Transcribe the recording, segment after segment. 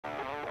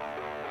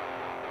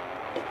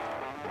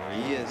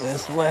He is.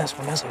 That's the last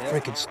one. That's a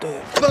freaking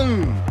stud.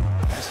 Boom!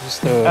 That's a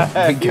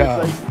stud. We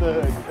got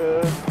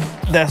it.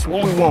 That's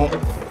what we want.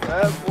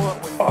 That's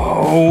what we want.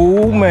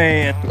 Oh,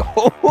 man.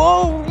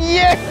 Oh,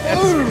 yes!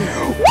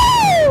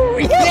 Woo!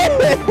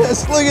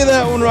 Yes! Look at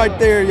that one right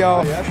there,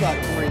 y'all. Yeah, that's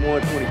like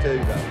 21, 22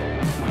 right there.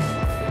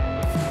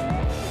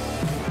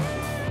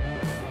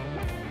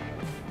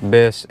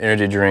 Best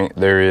energy drink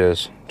there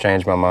is.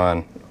 Changed my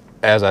mind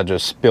as I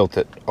just spilt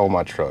it on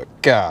my truck.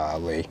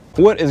 Golly.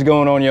 What is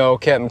going on, y'all?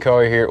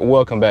 Capt.Collier here.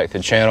 Welcome back to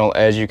the channel.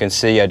 As you can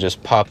see, I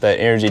just popped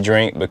that energy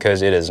drink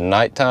because it is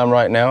nighttime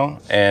right now,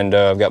 and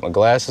I've got my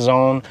glasses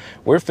on.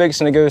 We're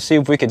fixing to go see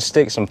if we could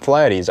stick some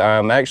flatties.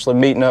 I'm actually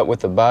meeting up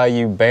with the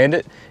Bayou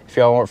Bandit. If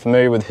y'all aren't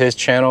familiar with his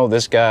channel,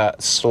 this guy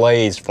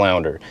slays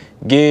flounder.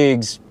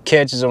 Gigs,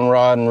 catches them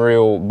rod and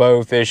reel,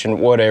 bow fishing,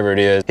 whatever it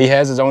is. He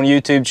has his own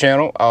YouTube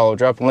channel. I'll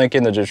drop a link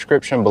in the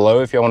description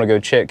below if y'all want to go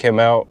check him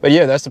out. But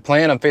yeah, that's the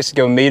plan. I'm fixing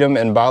to go meet him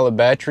in Bayou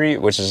Bandit,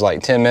 which is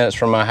like 10 minutes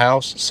from my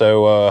house.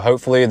 So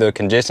hopefully the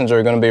conditions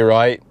are going to be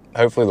right.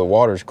 Hopefully the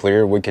water's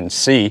clear. We can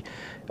see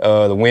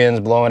the wind's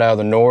blowing out of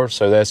the north,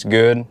 so that's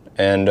good.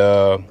 And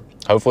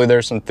hopefully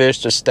there's some fish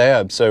to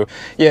stab. So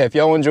yeah, if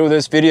y'all enjoy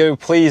this video,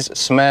 please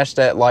smash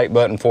that like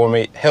button for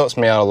me. It helps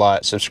me out a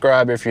lot.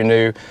 Subscribe if you're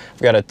new.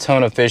 I've got a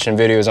ton of fishing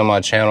videos on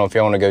my channel if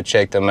y'all want to go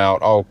check them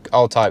out.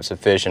 All types of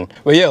fishing.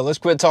 But yeah, let's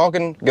quit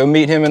talking, go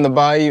meet him in the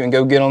bayou and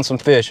go get on some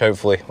fish,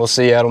 hopefully. We'll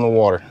see you out on the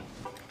water.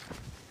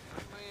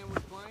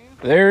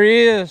 There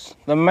he is,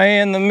 the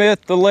man, the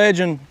myth, the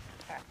legend.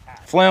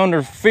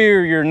 Flounder,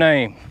 fear your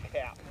name.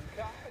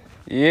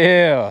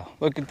 Yeah,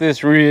 look at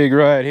this rig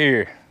right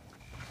here.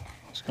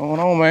 What's going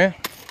on, man?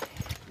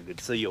 Good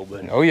to see you,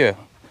 buddy. Oh yeah.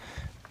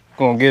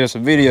 Gonna get us a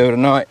video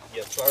tonight.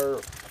 Yes,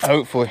 sir.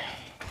 Hopefully.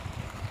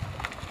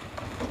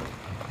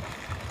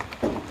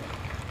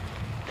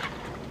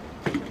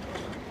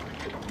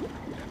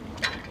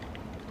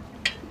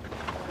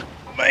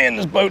 Man,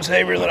 this boat's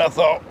heavier than I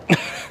thought.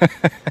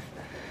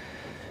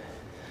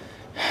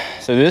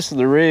 So this is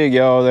the rig,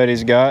 y'all, that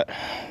he's got.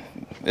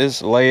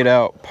 It's laid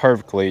out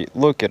perfectly.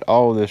 Look at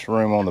all this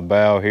room on the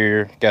bow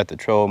here. Got the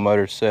trolling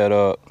motor set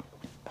up.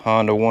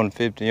 Honda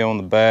 150 on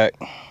the back.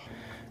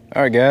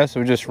 All right, guys, so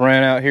we just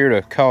ran out here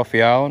to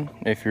Coffee Island,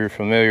 if you're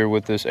familiar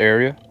with this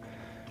area.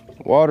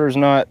 Water's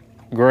not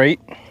great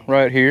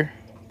right here,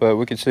 but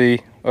we can see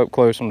up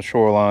close on the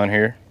shoreline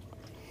here.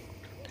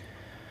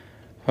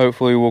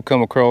 Hopefully we'll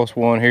come across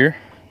one here.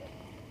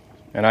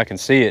 And I can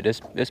see it.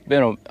 It's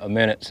been a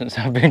minute since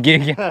I've been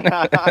gigging.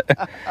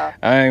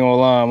 I ain't gonna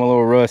lie, I'm a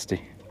little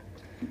rusty.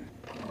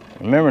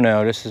 Remember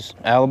now, this is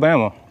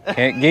Alabama.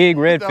 Can't gig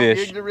redfish. Don't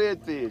gig the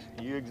redfish.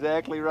 You're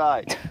exactly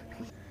right.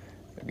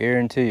 I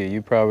guarantee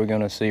you're probably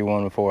gonna see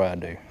one before I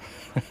do.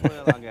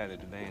 Well, I got an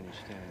advantage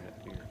standing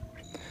up here.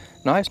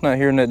 Nice not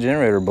hearing that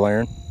generator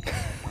blaring.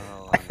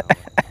 Oh, I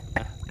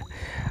know.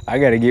 I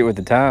gotta get with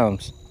the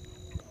times.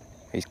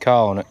 He's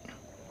calling it.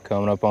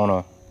 Coming up on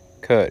a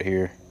cut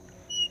here.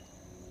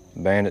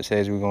 Bandit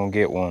says we're gonna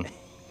get one.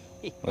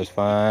 Let's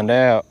find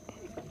out.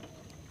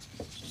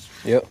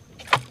 Yep.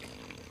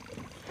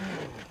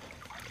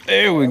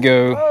 There we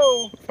go.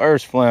 Oh,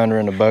 First flounder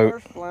in the boat.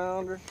 first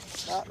flounder.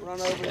 Not run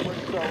over him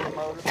with the trolling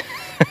motor.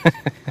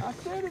 I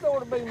said it ought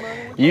to be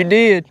money. You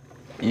did.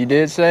 You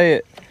did say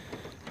it.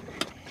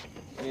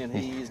 And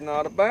he's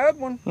not a bad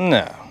one.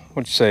 No.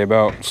 What'd you say,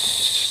 about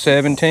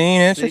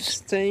 17 inches?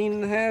 16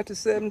 and a half to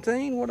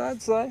 17, what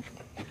I'd say.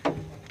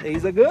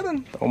 He's a good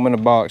one. Throw him in the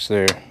box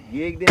there.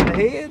 Gigged in the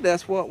head,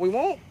 that's what we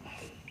want.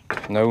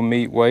 No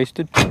meat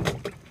wasted.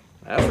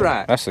 That's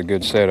right. That's a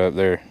good setup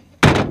there.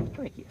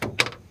 Thank you.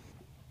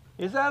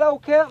 Is that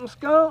old Captain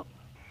Skunk?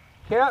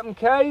 Captain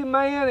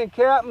Caveman and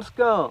Captain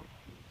Skunk.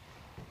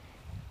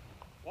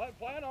 Wasn't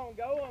planning on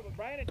going, but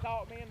Brandon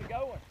talked me into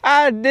going.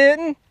 I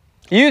didn't.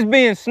 You was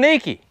being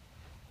sneaky.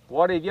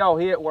 What did y'all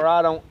hit where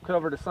I don't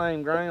cover the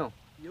same ground?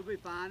 You'll be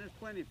fine, there's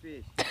plenty of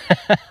fish.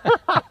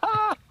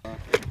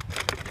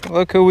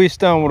 Look who we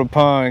stumbled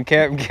upon.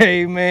 Captain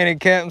Caveman and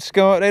Captain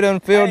Skunk. They done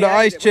filled the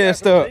ice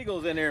chest up.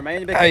 Eagles in there,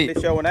 man. You better Hey, be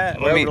showing that.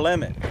 let We're me- over the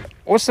limit.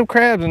 What's some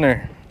crabs in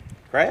there?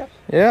 Crabs?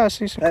 Yeah, I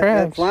see some That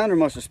crabs. flounder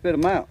must have spit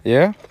them out.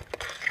 Yeah?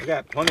 We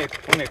got plenty of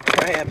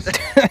crabs.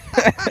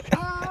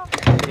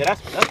 Yeah,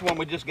 that's one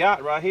we just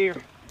got right here.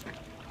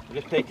 We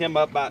just picked him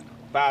up about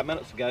 5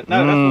 minutes ago.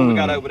 No, that's what we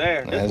got over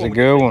there. This That's one a we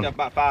good picked one. up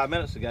about 5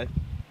 minutes ago.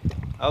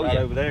 Oh, Right yeah.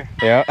 over there.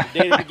 Yeah. We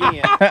did it again. We did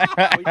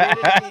it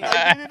again.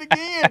 I did it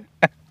again.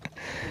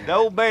 The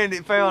old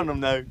bandit found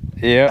them though.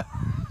 Yeah.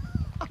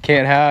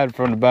 Can't hide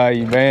from the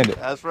Bayou Bandit.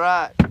 That's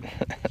right.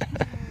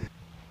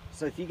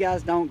 So if you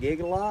guys don't gig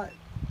a lot, why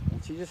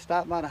don't you just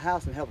stop by the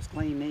house and help us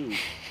clean these?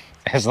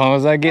 As long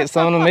as I get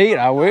something to eat,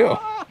 I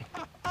will.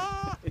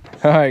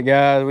 All right,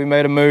 guys, we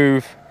made a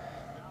move.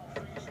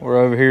 We're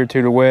over here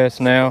to the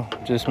west now.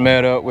 Just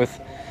met up with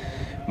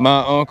my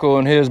uncle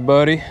and his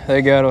buddy.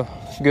 They got a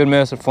good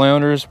mess of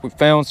flounders. We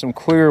found some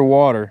clear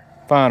water,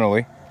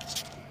 finally.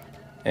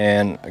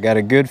 And I got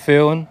a good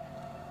feeling.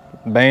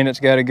 Bandit's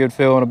got a good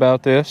feeling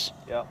about this.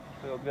 Yep,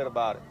 feel good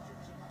about it.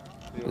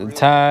 The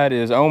tide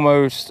is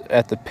almost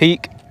at the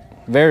peak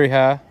very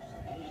high.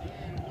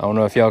 I don't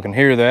know if y'all can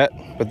hear that,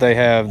 but they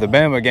have the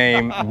Bama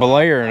game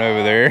blaring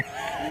over there.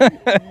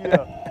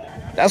 Yeah.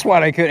 That's why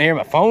they couldn't hear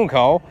my phone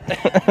call.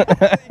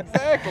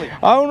 Exactly.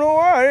 I don't know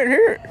why I didn't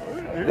hear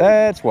it.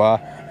 That's why.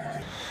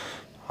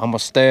 I'm gonna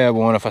stab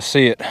one if I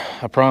see it,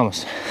 I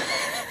promise.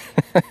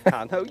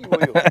 I know you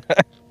will.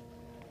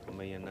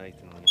 Me and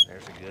Nathan,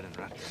 there's a good one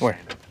right there. Where?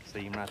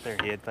 See him right there,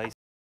 head facing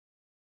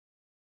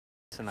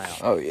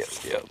out. Oh yeah,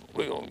 yeah,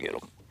 we're gonna get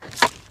him.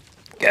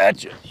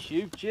 Gotcha.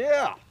 Shoot,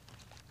 yeah.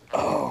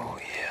 Oh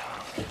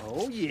yeah.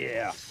 Oh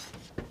yeah.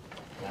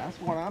 That's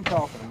what I'm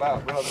talking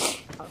about, brother.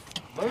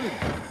 Boom.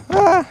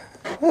 I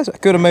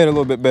could have made a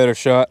little bit better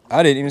shot.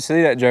 I didn't even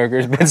see that joker.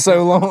 It's been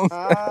so long.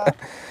 That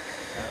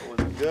was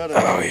a good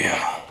one. Oh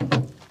yeah.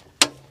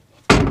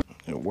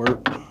 It'll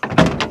work.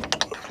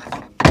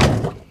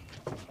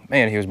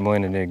 Man, he was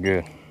blending in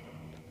good.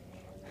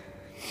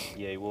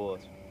 Yeah, he was.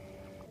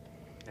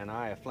 And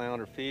I have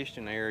flounder fished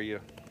in the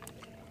area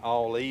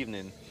all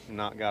evening and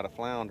not got a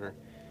flounder.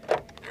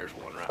 There's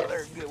one right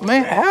there. Good one.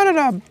 Man, how did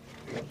I?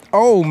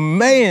 Oh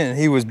man,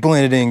 he was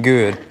blended in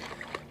good.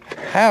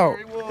 How?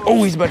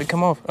 Oh, he's about to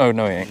come off. Oh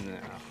no, he ain't. No.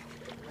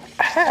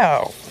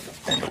 How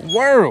in the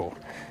world?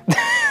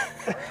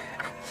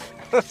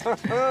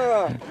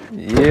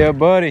 Yeah,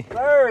 buddy.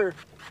 Sir,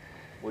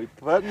 we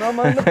putting them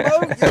on the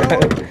boat,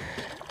 yo.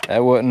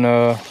 That wasn't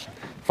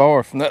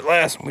far from that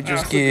last one we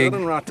just That's a good gigged.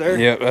 one right there.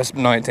 Yep, that's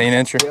 19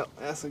 incher. Yep,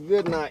 that's a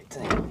good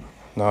 19.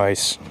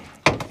 Nice.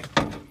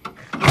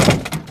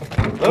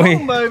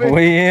 Boom, baby.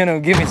 We in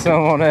them. Give me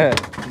some on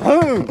that.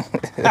 Boom.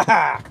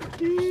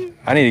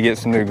 I need to get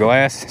some new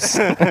glasses.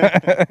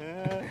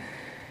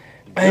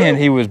 Man,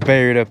 he was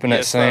buried up in that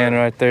Yes, sand sir.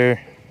 right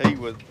there. He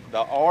was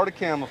the art of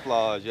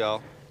camouflage,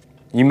 y'all.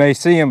 You may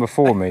see him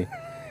before me.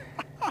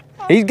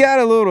 He's got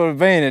a little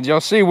advantage. Y'all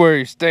see where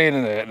he's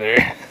standing at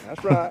there.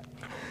 That's right.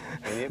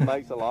 And it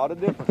makes a lot of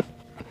difference.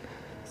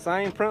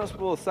 Same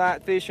principle of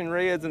sight fishing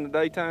reds in the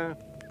daytime.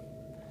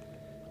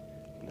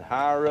 The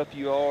higher up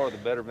you are, the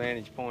better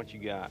vantage point you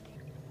got.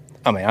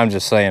 I mean, I'm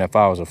just saying, if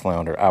I was a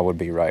flounder, I would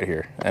be right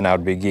here, and I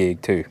would be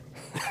gigged too.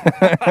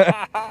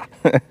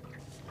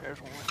 There's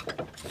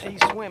one.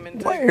 He's swimming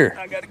too. Where?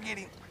 I gotta get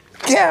him.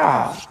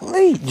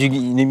 Golly! You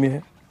need me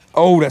to?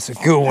 Oh, that's a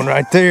good one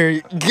right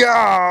there.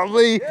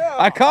 Golly! Yeah.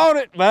 I caught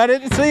it, but I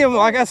didn't see him.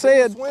 Like I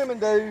said. Swimming,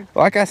 dude.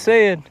 Like I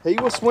said. He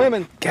was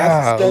swimming.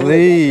 That's a stud right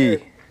Golly!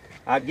 there.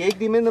 I gigged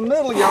him in the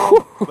middle,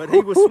 y'all, but he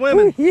was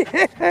swimming.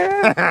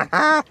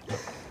 Yeah.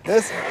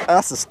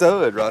 That's a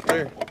stud right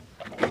there.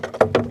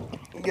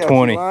 You got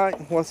 20. some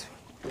light. What's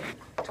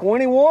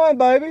 21,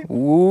 baby?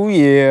 Ooh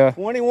yeah.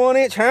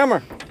 21-inch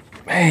hammer.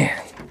 Man,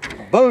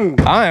 Boom.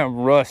 I am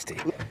rusty.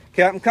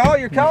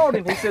 Capt.Collier called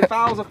him. He said if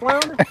I was a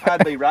flounder,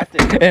 I'd be right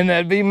there. And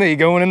that'd be me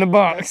going in the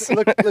box.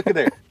 Look at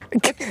there.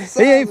 Look at the size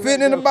He ain't of fitting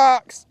that in the joker.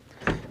 box.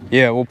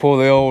 Yeah, we'll pull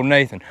the old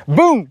Nathan.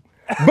 Boom!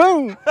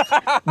 Boom!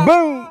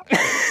 Boom!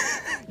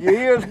 Your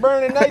ears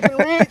burning, Nathan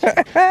Rich?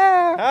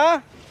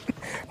 Huh?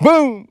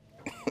 Boom!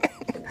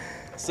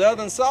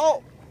 Southern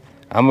salt?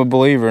 I'm a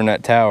believer in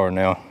that tower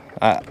now.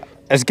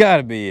 It's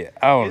gotta be it.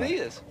 I don't know. It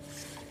is.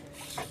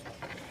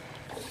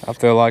 I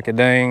feel like a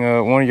dang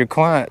one of your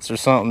clients or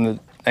something that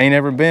ain't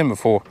ever been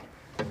before.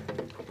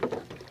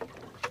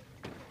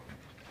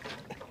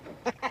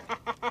 Did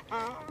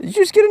you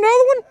just get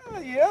another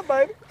one? Yeah,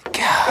 baby.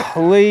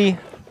 Golly.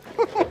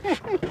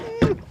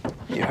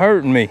 You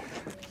hurting me.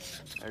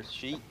 There's a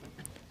sheep.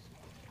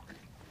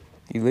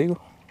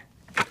 Illegal?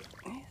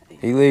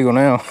 Illegal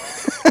now.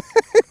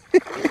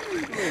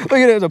 Look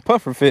at it, it's a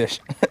puffer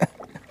fish.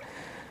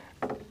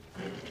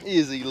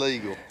 Is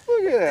illegal.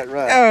 Look at that,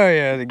 right? Oh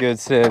yeah, the good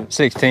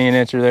 16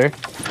 incher there.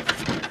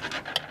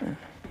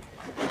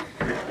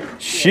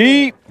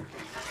 Sheep,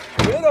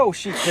 Good old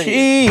sheep.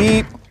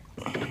 sheep,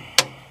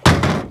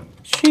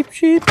 sheep,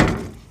 sheep.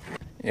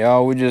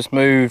 Y'all, we just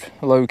moved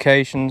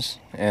locations,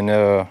 and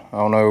I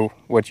don't know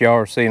what y'all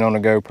are seeing on the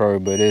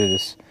GoPro, but it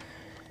is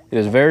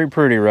very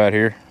pretty right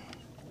here.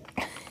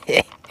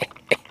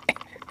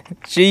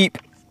 Sheep.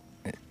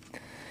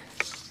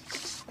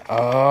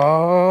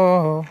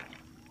 Oh.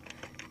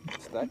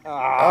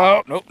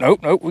 Oh, nope, nope,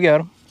 nope, we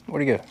got him.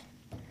 Where'd he go?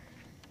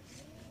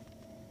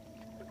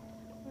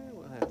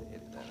 We'll have to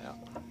edit that out.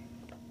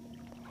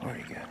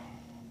 Where'd he go?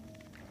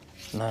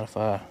 Not if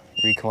I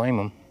reclaim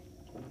him.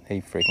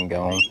 He freaking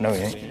gone. No, he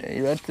ain't.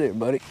 He right there,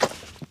 buddy.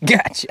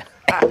 Gotcha.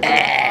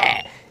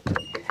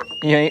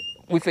 You ain't.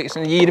 We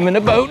fixing to yeet him in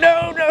the boat.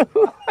 No, no.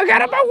 I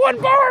got him by one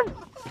barb.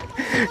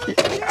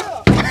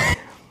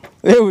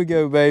 There we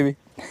go, baby.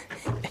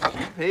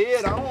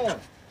 Head on.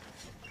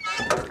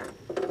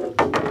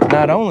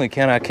 Not only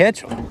can I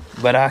catch them,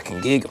 but I can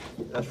gig them.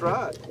 That's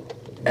right.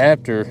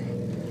 After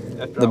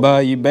the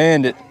Bayou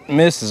Bandit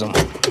misses them.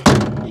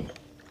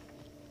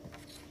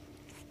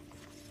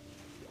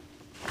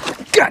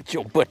 Got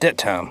your butt that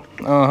time.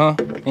 Uh-huh.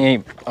 He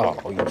ain't.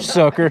 Oh, you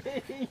sucker.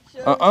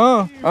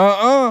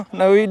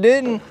 No, he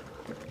didn't.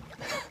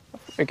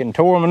 Freaking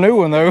tore him a new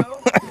one, though. You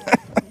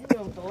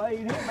done delayed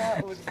him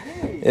out with a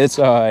gig. It's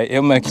all right.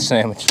 He'll make a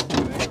sandwich.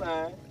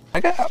 Fine. I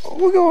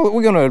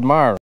We're gonna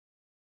admire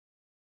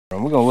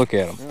them. We're gonna look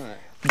at them. Right.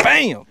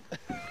 Bam!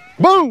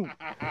 Boom!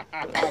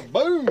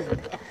 Boom!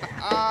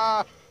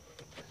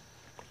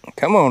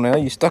 Come on now,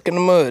 you stuck in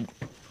the mud.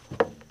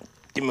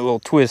 Give me a little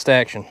twist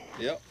action.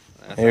 Yep.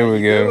 That's There how we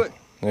you go. do it.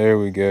 There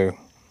we go.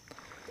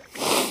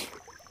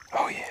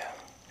 Oh yeah.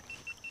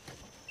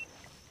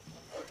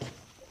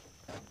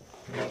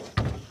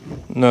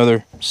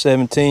 Another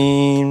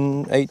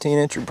 17, 18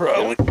 incher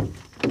probably.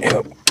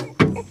 Yep.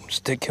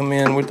 Stick him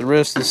in with the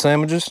rest of the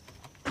sandwiches.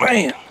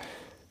 Man.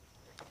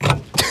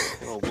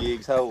 Little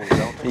gigs holes,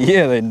 don't they?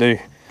 Yeah, they do.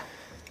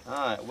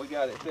 Alright, we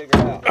got it figured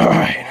out.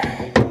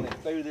 Alright. We're running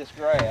through this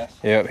grass.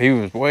 Yep, he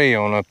was way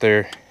on up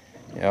there.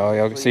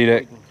 Y'all can see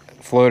that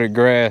flooded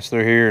grass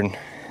through here, and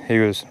he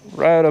was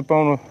right up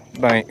on the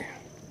bank.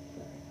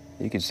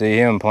 You could see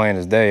him plain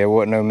as day. There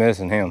wasn't no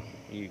missing him.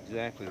 You're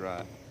exactly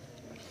right.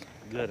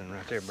 Good one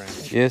right there,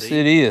 Brandon. Yes,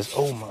 it is.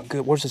 Oh my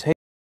good, where's his head?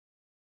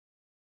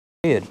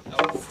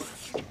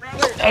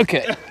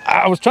 Okay,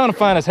 I was trying to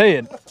find his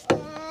head.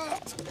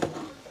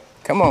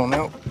 Come on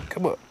now,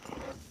 come up.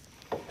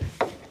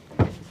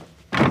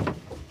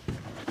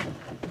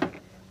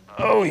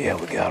 Oh yeah,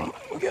 we got him,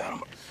 we got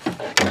him.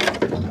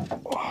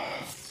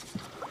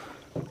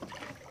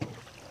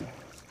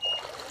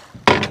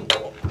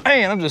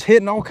 Man, I'm just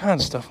hitting all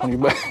kinds of stuff on your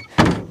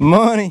back.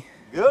 Money.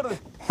 Good.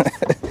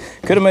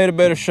 Could have made a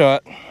better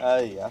shot.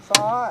 Hey, that's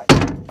all right.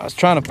 I was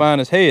trying to find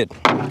his head.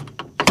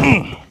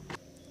 Head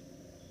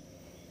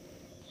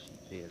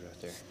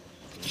right there.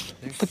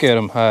 Look at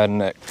him hiding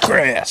that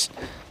grass.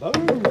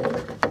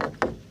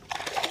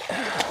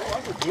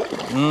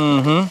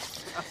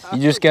 Mm-hmm.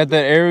 You just got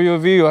that aerial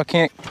view. I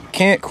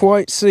can't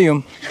quite see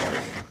him.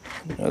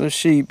 Another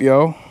sheep,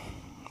 y'all.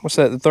 What's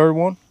that, the third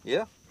one?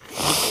 Yeah.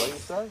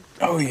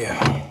 Oh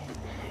yeah.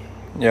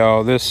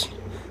 Y'all, this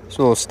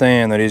little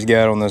stand that he's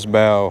got on this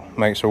bow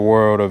makes a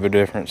world of a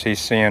difference. He's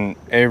seeing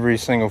every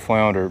single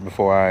flounder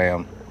before I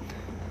am.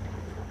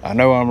 I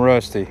know I'm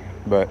rusty,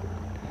 but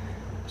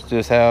it's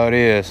just how it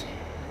is.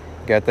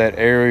 Got that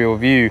aerial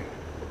view.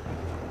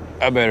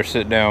 I better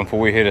sit down before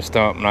we hit a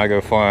stump and I go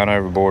flying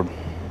overboard.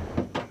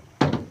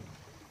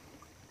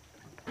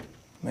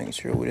 Making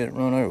sure we didn't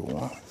run over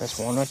one. That's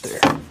one right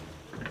there.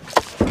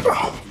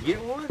 You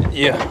get one?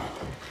 Yeah.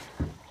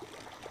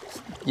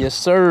 Yes,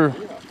 sir.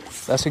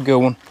 That's a good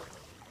one.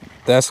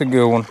 That's a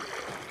good one.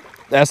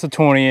 That's a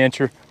 20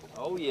 incher.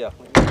 Oh yeah.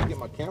 Let me get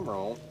my camera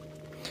on.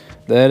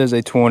 That is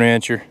a 20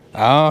 incher.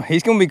 Oh,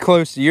 he's gonna be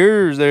close to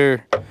yours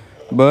there,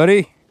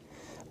 buddy.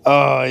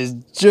 Oh, he's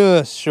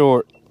just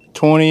short.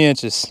 20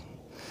 inches.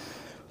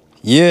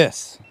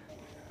 Yes.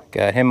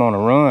 Got him on a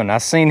run. I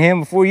seen him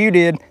before you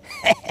did.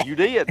 You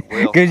did.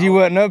 Well, Because you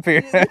wasn't up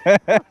here.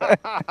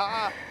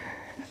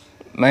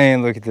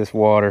 Man, look at this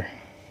water.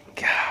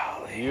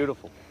 Golly.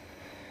 Beautiful.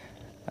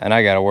 And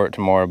I gotta work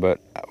tomorrow, but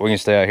we can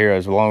stay out here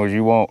as long as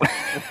you want.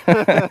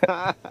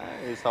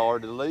 It's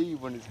hard to leave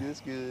when it's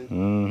this good.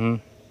 Mm-hmm.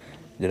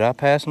 Did I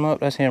pass him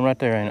up? That's him right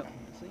there, ain't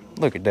it?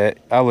 Look at that.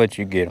 I'll let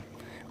you get him.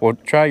 Well,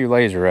 try your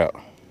laser out,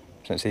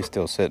 since he's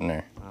still sitting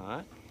there. All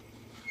right.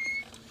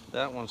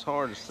 That one's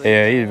hard to see.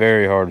 Yeah, he's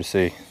very hard to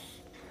see.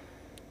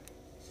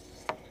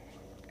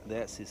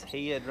 That's his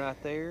head right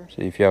there.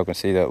 See if y'all can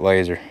see that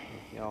laser.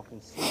 Y'all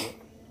can see it.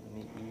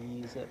 Let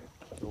me ease up.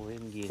 Go ahead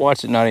and get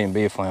Watch it not even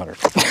be a flounder.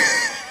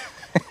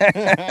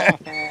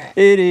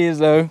 It is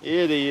though. it.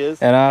 It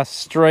is. And I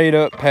straight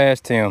up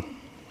passed him.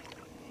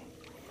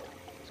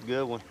 It's a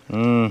good one.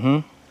 Mm-hmm.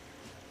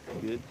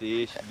 Good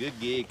fish. Good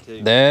gig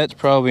too. That's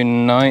probably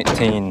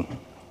 19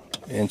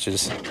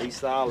 inches. He's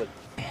solid.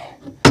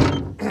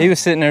 He was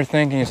sitting there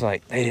thinking, he's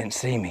like, they didn't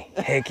see me.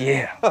 Heck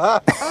yeah.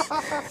 Right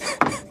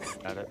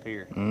up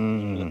here.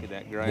 Look at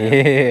that grass.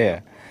 Yeah.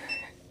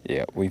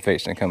 Yeah, we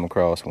fixing to come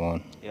across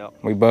one. Yep.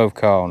 We both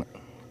calling it.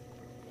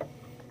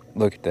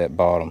 Look at that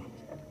bottom.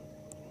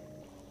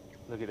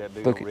 Look at that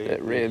big Look old at red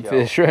that red y'all.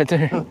 fish right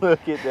there.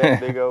 Look at that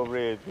big old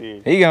red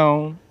fish. He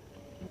gone.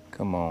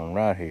 Come on,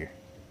 right here.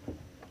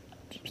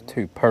 Just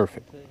too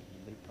perfect. Be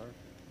perfect.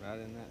 Right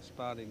in that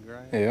spotted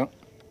grass. Yeah.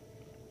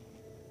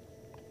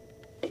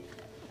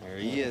 There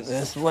he is.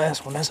 That's the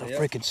last one. That's a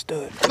freaking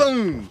stud.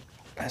 Boom!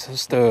 That's a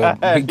stud.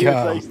 We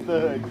got him.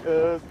 Stud,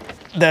 cuz.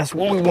 That's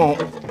what we want.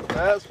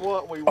 That's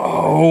what we want.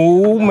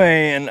 Oh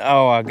man.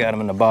 Oh, I got him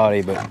in the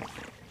body, but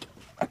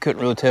I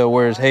couldn't really tell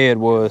where his head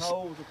was.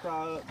 Holes to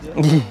pry up just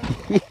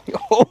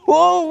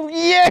Oh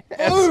yes!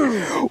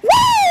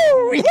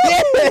 Woo!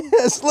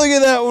 Yes! Look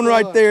at that one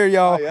right there,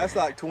 y'all. Hey, that's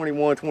like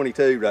 21,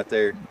 22 right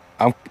there.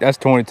 That's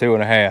 22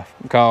 and a half.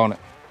 I'm calling it.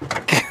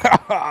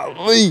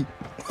 Golly.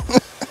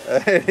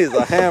 That is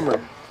a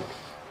hammer.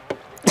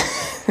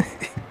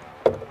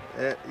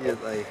 That is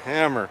a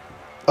hammer.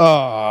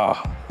 Oh,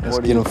 let's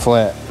get him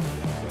flat.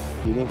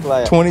 Get him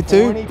flat.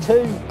 22?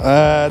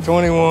 22.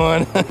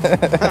 21.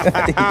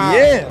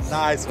 Yes!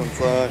 Nice one,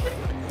 son.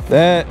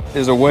 That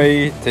is a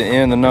way to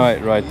end the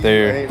night right You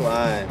there. ain't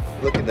lying.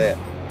 Look at that.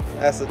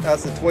 That's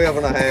a 12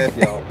 and a half,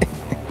 y'all.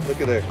 Look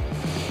at there.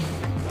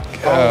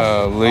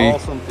 Golly.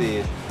 Awesome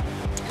fish.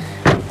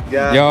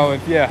 guy. Y'all,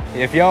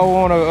 if y'all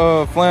want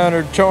a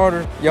flounder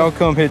charter, y'all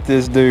come hit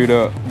this dude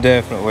up,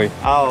 definitely.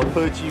 I'll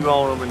put you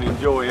on them and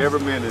enjoy every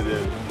minute of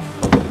it.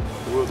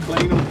 We'll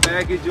clean them,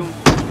 package them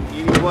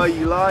any way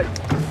you like.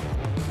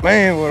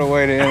 Man, what a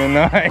way to end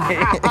the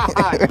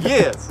night.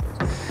 Yes,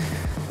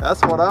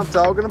 that's what I'm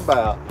talking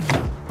about.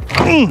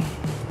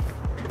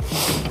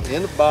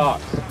 In the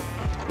box.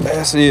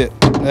 That's it.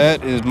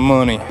 That is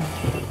money.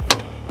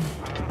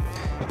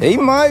 He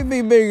might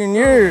be bigger than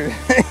yours.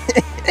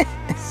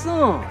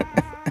 Son,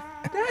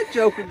 that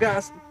joker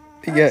got some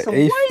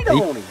weight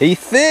on him. He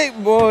thick,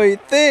 boy. He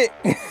thick.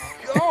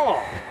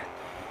 God.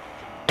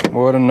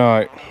 What a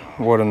night.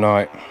 What a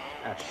night.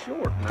 A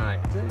short night,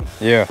 too.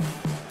 Yeah.